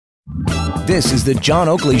This is the John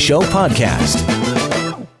Oakley Show podcast.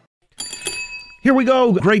 Here we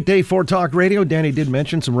go. Great day for talk radio. Danny did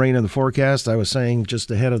mention some rain in the forecast. I was saying just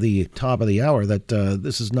ahead of the top of the hour that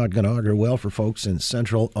this is not going to augur well for folks in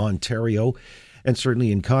central Ontario and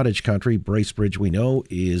certainly in cottage country. Bracebridge, we know,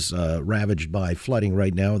 is ravaged by flooding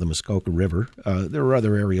right now, the Muskoka River. There are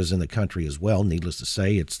other areas in the country as well. Needless to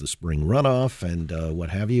say, it's the spring runoff and what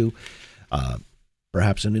have you.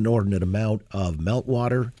 Perhaps an inordinate amount of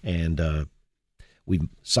meltwater, and we've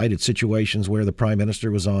cited situations where the Prime Minister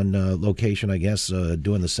was on location, I guess,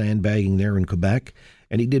 doing the sandbagging there in Quebec,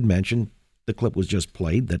 and he did mention, the clip was just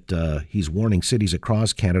played, that he's warning cities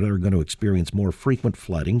across Canada are going to experience more frequent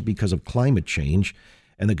flooding because of climate change,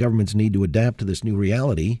 and the governments need to adapt to this new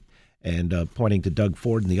reality, and pointing to Doug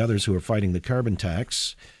Ford and the others who are fighting the carbon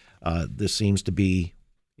tax, this seems to be,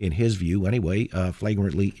 in his view anyway,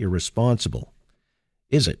 flagrantly irresponsible.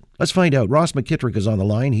 Is it? Let's find out. Ross McKitrick is on the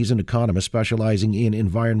line. He's an economist specializing in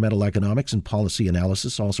environmental economics and policy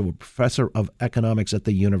analysis, also a professor of economics at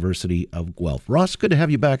the University of Guelph. Ross, good to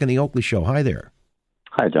have you back on the Oakley Show. Hi there.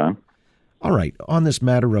 Hi, John. All right. On this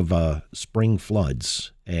matter of spring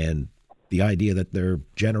floods and the idea that they're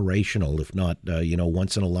generational, if not,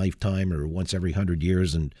 once in a lifetime or once every 100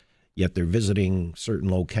 years, and yet they're visiting certain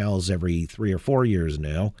locales every 3 or 4 years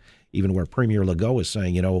now. Even where Premier Legault is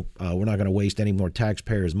saying, we're not going to waste any more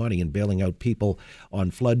taxpayers' money in bailing out people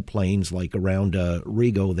on floodplains like around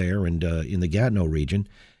Rigaud there and in the Gatineau region.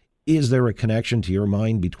 Is there a connection to your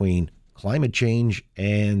mind between climate change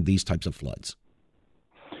and these types of floods?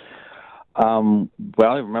 Well,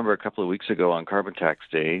 I remember a couple of weeks ago on Carbon Tax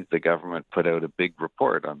Day, the government put out a big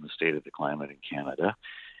report on the state of the climate in Canada.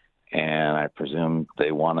 And I presume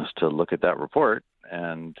they want us to look at that report.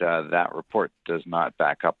 And that report does not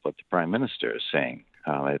back up what the Prime Minister is saying.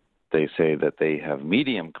 They say that they have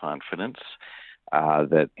medium confidence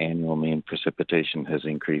that annual mean precipitation has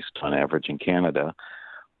increased on average in Canada,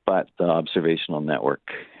 but the observational network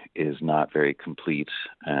is not very complete,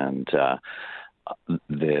 and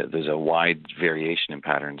there's a wide variation in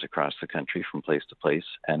patterns across the country from place to place.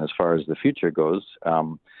 And as far as the future goes,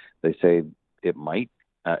 they say it might.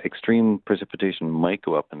 Extreme precipitation might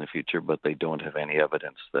go up in the future, but they don't have any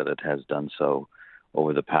evidence that it has done so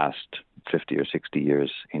over the past 50 or 60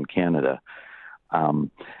 years in Canada.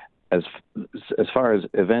 As far as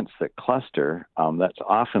events that cluster, that's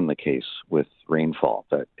often the case with rainfall,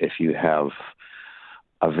 that if you have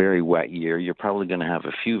a very wet year, you're probably going to have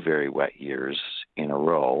a few very wet years in a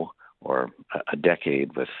row, or a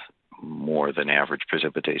decade with more than average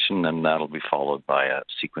precipitation, and that'll be followed by a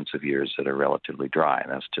sequence of years that are relatively dry.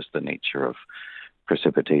 That's just the nature of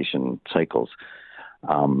precipitation cycles.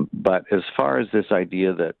 But as far as this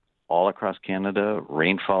idea that all across Canada,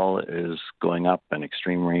 rainfall is going up and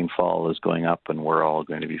extreme rainfall is going up and we're all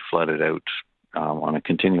going to be flooded out on a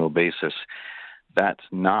continual basis, that's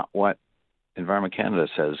not what Environment Canada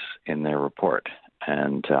says in their report.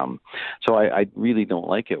 And so I really don't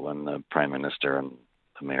like it when the Prime Minister and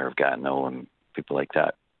the Mayor of Gatineau and people like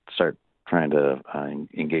that start trying to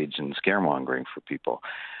engage in scaremongering for people.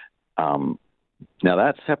 Now,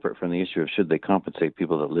 that's separate from the issue of should they compensate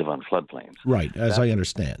people that live on floodplains. Right, as I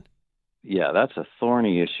understand. Yeah, that's a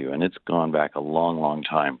thorny issue, and it's gone back a long, long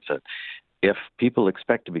time. So if people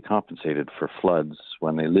expect to be compensated for floods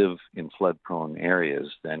when they live in flood-prone areas,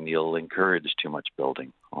 then you'll encourage too much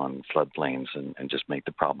building on floodplains and just make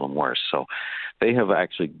the problem worse. So they have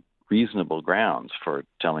actually reasonable grounds for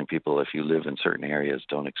telling people if you live in certain areas,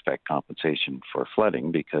 don't expect compensation for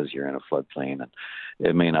flooding because you're in a floodplain, and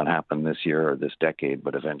it may not happen this year or this decade,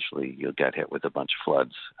 but eventually you'll get hit with a bunch of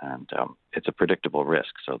floods, and it's a predictable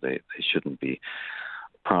risk, so they shouldn't be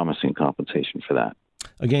promising compensation for that.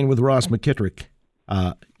 Again, with Ross McKitrick,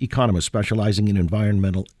 economist specializing in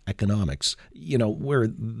environmental economics, where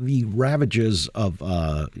the ravages of,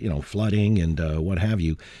 flooding and what have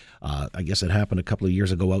you, I guess it happened a couple of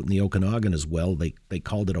years ago out in the Okanagan as well. They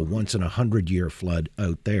called it a once-in-a-100-year flood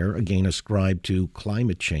out there, again ascribed to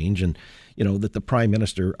climate change. And, that the Prime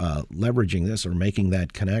Minister leveraging this or making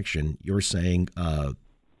that connection, you're saying the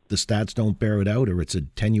stats don't bear it out, or it's a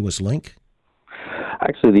tenuous link?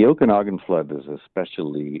 Actually, the Okanagan flood is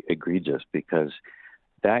especially egregious because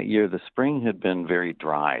that year the spring had been very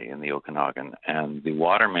dry in the Okanagan, and the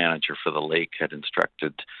water manager for the lake had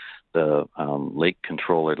instructed the lake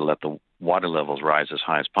controller to let the water levels rise as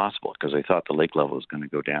high as possible because they thought the lake level was going to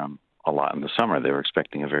go down a lot in the summer. They were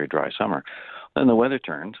expecting a very dry summer. Then the weather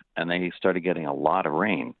turned, and they started getting a lot of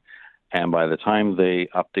rain. And by the time they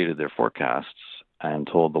updated their forecasts and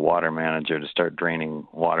told the water manager to start draining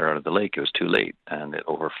water out of the lake, it was too late, and it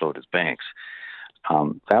overflowed its banks.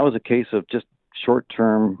 That was a case of just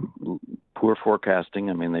short-term poor forecasting.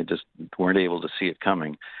 I mean, they just weren't able to see it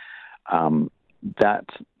coming.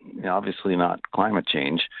 That's obviously not climate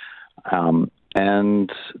change.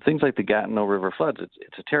 And things like the Gatineau River floods,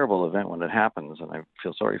 it's a terrible event when it happens, and I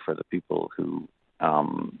feel sorry for the people who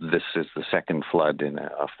this is the second flood in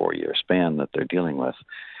a 4-year span that they're dealing with.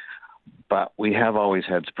 But we have always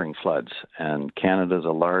had spring floods, and Canada's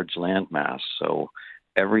a large landmass, so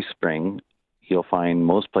every spring you'll find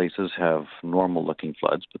most places have normal-looking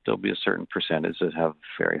floods, but there'll be a certain percentage that have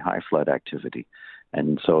very high flood activity.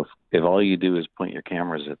 And so if all you do is point your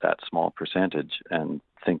cameras at that small percentage and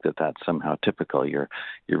think that that's somehow typical, you're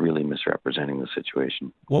really misrepresenting the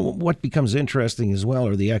situation. Well, what becomes interesting as well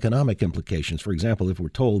are the economic implications. For example, if we're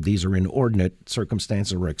told these are inordinate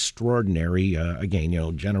circumstances or extraordinary, again,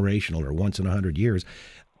 generational or once in 100 years,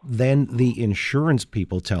 then the insurance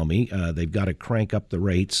people tell me they've got to crank up the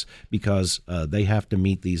rates because they have to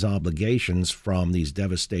meet these obligations from these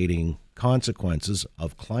devastating consequences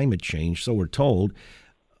of climate change. So we're told.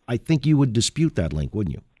 I think you would dispute that link,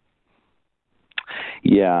 wouldn't you?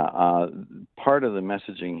 Yeah, part of the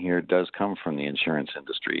messaging here does come from the insurance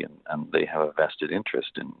industry, and they have a vested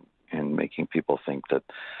interest in making people think that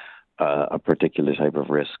a particular type of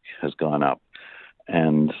risk has gone up.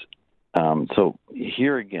 And so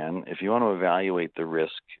here again, if you want to evaluate the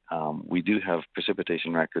risk, we do have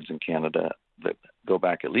precipitation records in Canada that go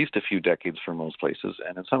back at least a few decades for most places,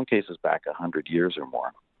 and in some cases back 100 years or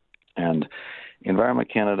more. And Environment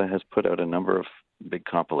Canada has put out a number of big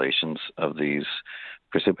compilations of these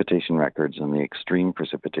precipitation records and the extreme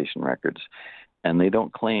precipitation records, and they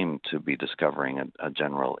don't claim to be discovering a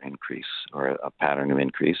general increase or a pattern of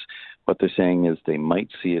increase. What they're saying is they might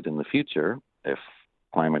see it in the future if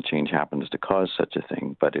climate change happens to cause such a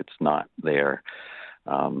thing, but it's not there.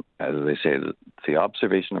 As they say, the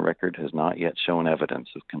observational record has not yet shown evidence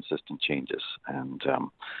of consistent changes, and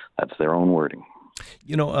that's their own wording.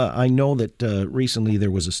 I know that recently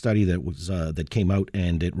there was a study that came out,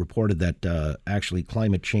 and it reported that actually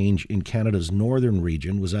climate change in Canada's northern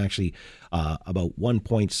region was actually about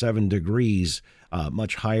 1.7 degrees,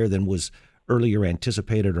 much higher than was earlier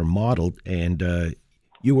anticipated or modeled. And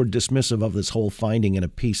you were dismissive of this whole finding in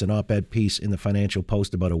an op-ed piece in the Financial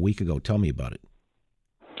Post about a week ago. Tell me about it.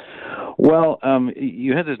 Well,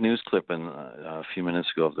 you had this news clip a few minutes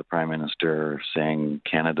ago of the Prime Minister saying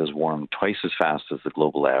Canada's warmed twice as fast as the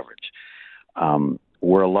global average.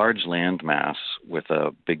 We're a large landmass with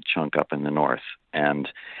a big chunk up in the north, and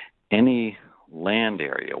any land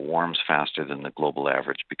area warms faster than the global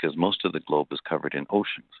average because most of the globe is covered in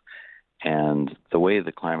oceans. And the way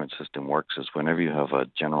the climate system works is whenever you have a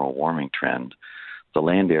general warming trend, the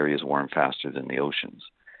land areas warm faster than the oceans.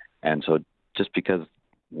 And so just because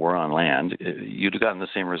we're on land, you'd have gotten the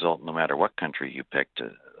same result no matter what country you picked,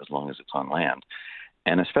 as long as it's on land.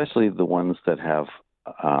 And especially the ones that have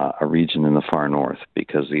a region in the far north,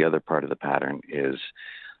 because the other part of the pattern is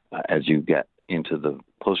as you get into the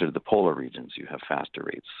closer to the polar regions, you have faster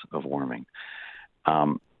rates of warming.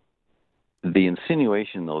 The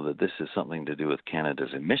insinuation, though, that this is something to do with Canada's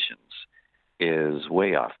emissions is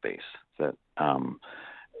way off base. That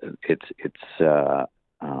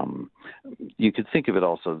you could think of it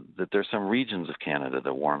also that there's some regions of Canada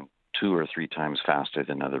that warm 2 or 3 times faster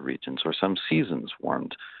than other regions, or some seasons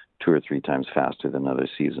warmed 2 or 3 times faster than other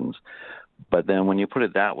seasons. But then when you put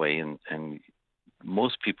it that way, and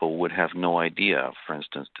most people would have no idea, for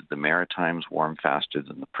instance, did the Maritimes warm faster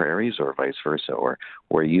than the prairies or vice versa? Or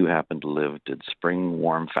where you happen to live, did spring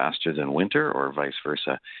warm faster than winter or vice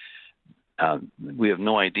versa? We have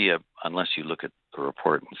no idea unless you look at the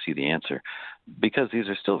report and see the answer, because these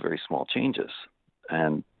are still very small changes.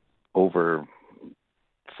 And over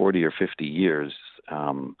 40 or 50 years,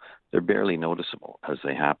 they're barely noticeable as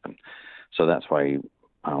they happen. So that's why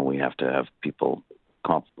we have to have people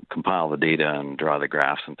compile the data and draw the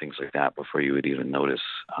graphs and things like that before you would even notice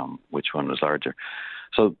which one was larger.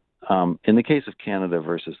 So in the case of Canada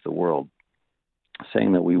versus the world,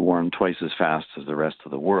 saying that we warm twice as fast as the rest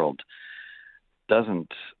of the world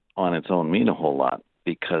doesn't on its own mean a whole lot,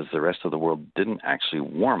 because the rest of the world didn't actually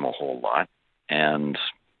warm a whole lot, and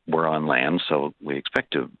we're on land, so we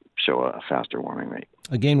expect to show a faster warming rate.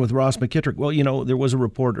 Again, with Ross McKitrick. Well, there was a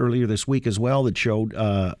report earlier this week as well that showed,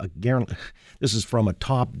 this is from a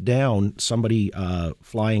top-down, somebody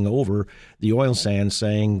flying over the oil sands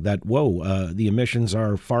saying that, the emissions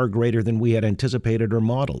are far greater than we had anticipated or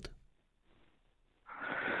modeled.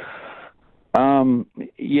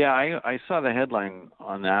 I saw the headline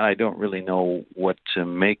on that. I don't really know what to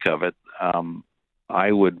make of it.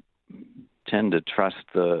 I would tend to trust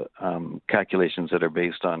the calculations that are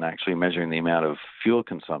based on actually measuring the amount of fuel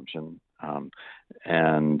consumption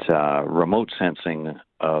And remote sensing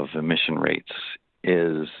of emission rates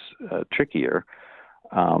is trickier.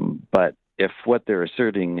 But if what they're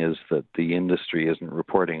asserting is that the industry isn't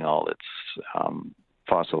reporting all its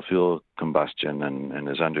fossil fuel combustion and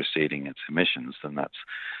is understating its emissions, then that's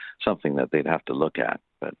something that they'd have to look at.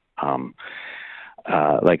 But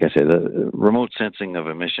like I said, the remote sensing of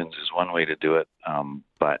emissions is one way to do it,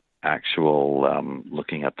 but actual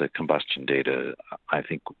looking at the combustion data, I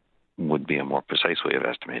think, would be a more precise way of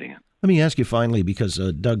estimating it. Let me ask you finally, because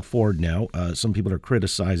Doug Ford now, some people are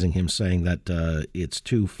criticizing him, saying that it's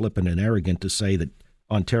too flippant and arrogant to say that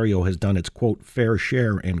Ontario has done its, quote, fair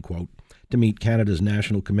share, end quote, to meet Canada's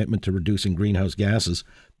national commitment to reducing greenhouse gases,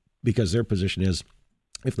 because their position is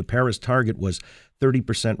if the Paris target was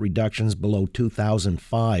 30% reductions below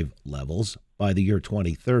 2005 levels by the year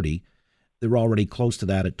 2030, they're already close to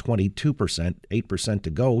that at 22%, 8% to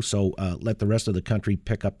go. So let the rest of the country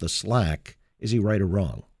pick up the slack. Is he right or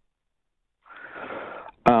wrong?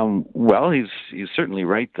 Well, he's certainly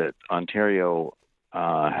right that Ontario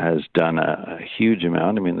has done a huge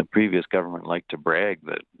amount. I mean, the previous government liked to brag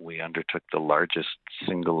that we undertook the largest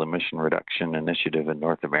single emission reduction initiative in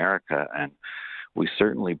North America, and we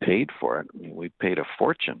certainly paid for it. I mean, we paid a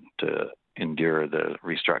fortune to endure the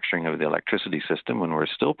restructuring of the electricity system, and we're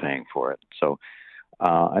still paying for it. So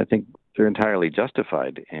I think they're entirely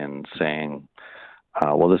justified in saying,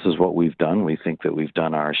 well, this is what we've done. We think that we've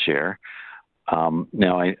done our share.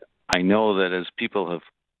 Now, I know that as people have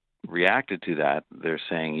reacted to that, they're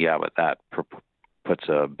saying, yeah, but that puts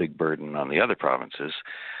a big burden on the other provinces.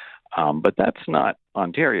 But that's not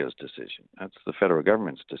Ontario's decision. That's the federal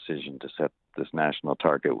government's decision to set this national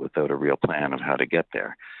target without a real plan of how to get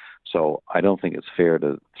there. So I don't think it's fair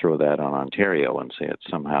to throw that on Ontario and say it's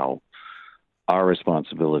somehow our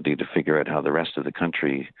responsibility to figure out how the rest of the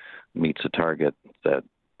country meets a target that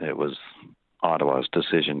it was Ottawa's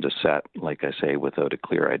decision to set, like I say, without a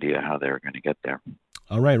clear idea how they're going to get there.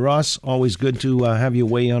 All right, Ross, always good to have you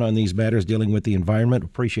weigh in on these matters dealing with the environment.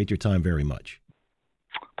 Appreciate your time very much.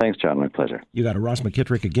 Thanks, John. My pleasure. You got a Ross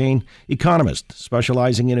McKitrick again, economist,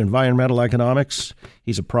 specializing in environmental economics.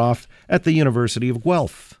 He's a prof at the University of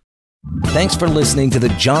Guelph. Thanks for listening to the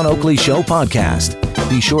John Oakley Show podcast.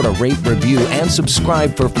 Be sure to rate, review, and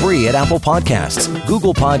subscribe for free at Apple Podcasts,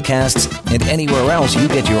 Google Podcasts, and anywhere else you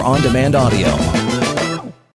get your on-demand audio.